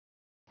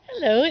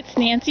Hello, it's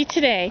Nancy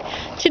today.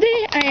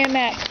 Today I am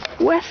at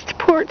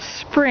Westport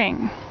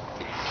Spring.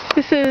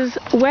 This is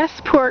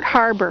Westport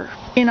Harbour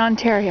in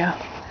Ontario.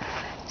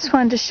 Just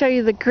wanted to show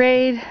you the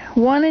grade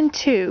 1 and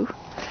 2,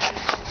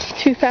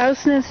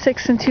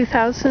 2006 and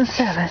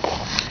 2007.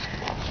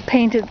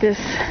 Painted this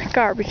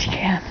garbage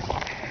can.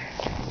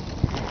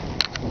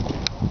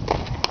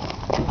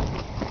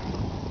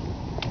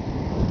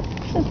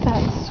 Isn't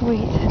that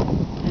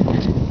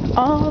sweet?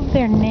 All of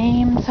their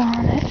names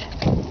on it.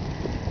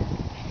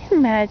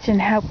 Imagine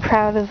how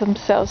proud of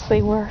themselves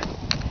they were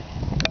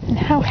and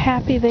how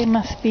happy they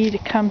must be to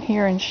come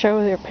here and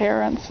show their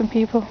parents and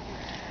people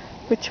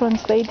which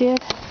ones they did.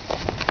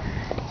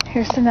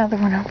 Here's another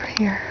one over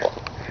here.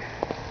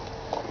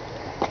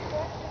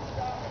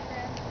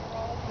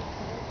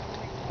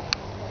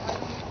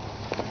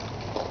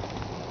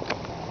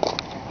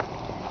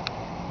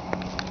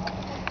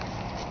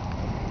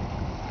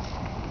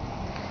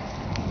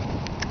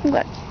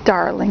 What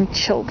darling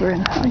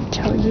children, I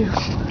tell you.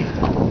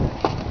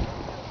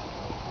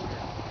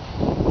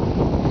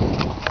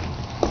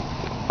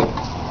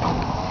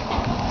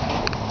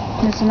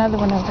 There's another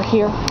one over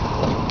here.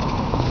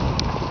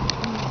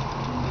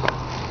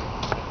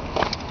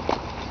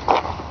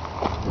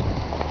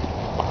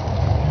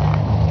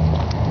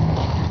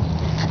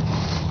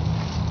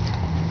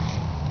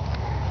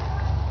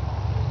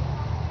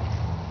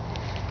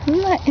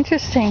 Isn't that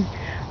interesting?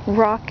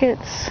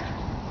 Rockets,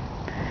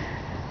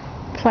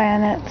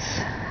 planets,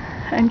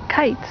 and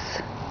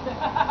kites.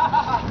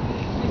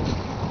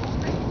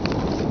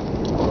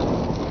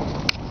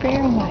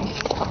 Very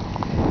nice.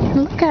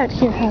 And look out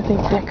here how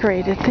they've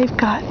decorated. They've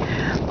got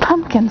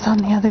pumpkins on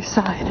the other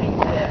side.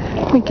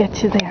 Let me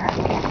get you there.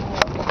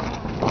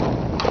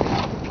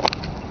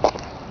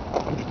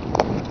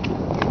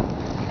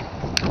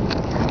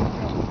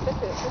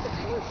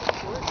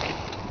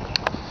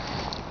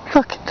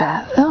 Look at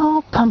that.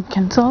 Oh,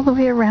 pumpkins all the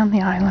way around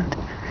the island.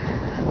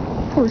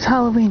 It was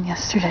Halloween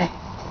yesterday.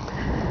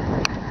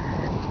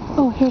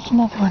 Oh, here's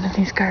another one of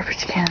these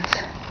garbage cans.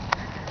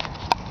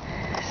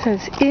 It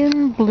says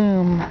in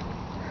bloom.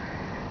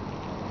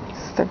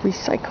 It's the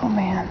recycle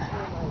man.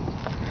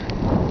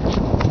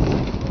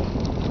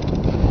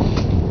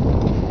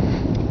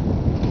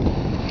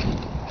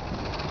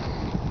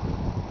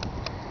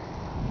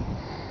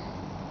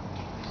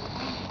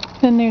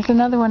 Then there's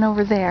another one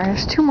over there.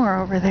 There's two more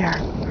over there.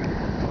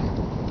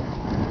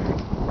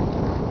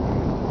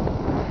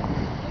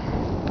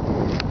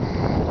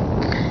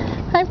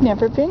 I've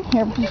never been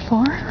here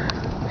before.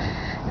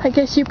 I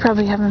guess you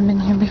probably haven't been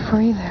here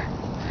before either.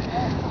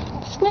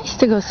 It's nice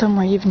to go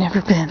somewhere you've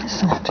never been,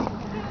 isn't it?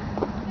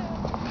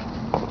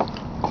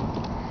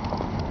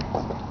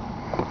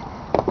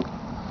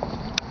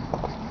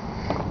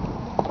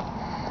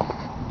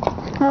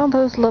 All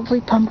those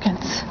lovely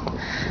pumpkins.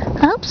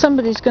 I hope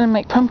somebody's going to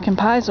make pumpkin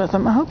pies with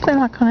them. I hope they're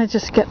not going to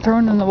just get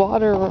thrown in the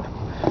water or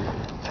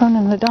thrown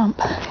in the dump.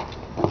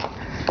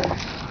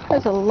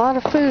 There's a lot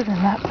of food in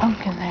that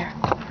pumpkin there.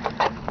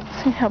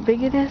 See how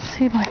big it is?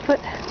 See my foot?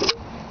 I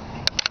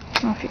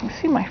don't know if you can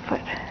see my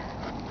foot.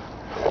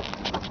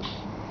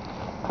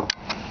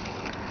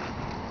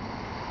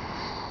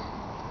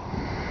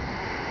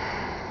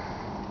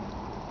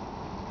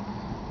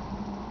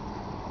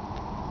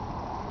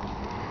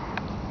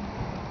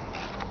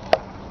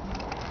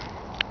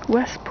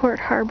 Westport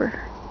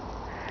Harbour.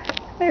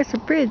 There's a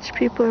bridge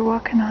people are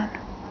walking on.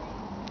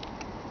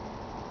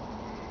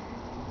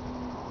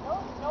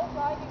 No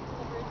driving to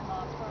the bridge,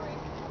 Mom, sorry.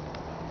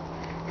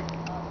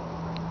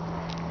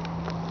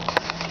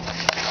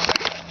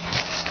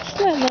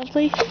 Isn't that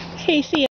lovely? Casey.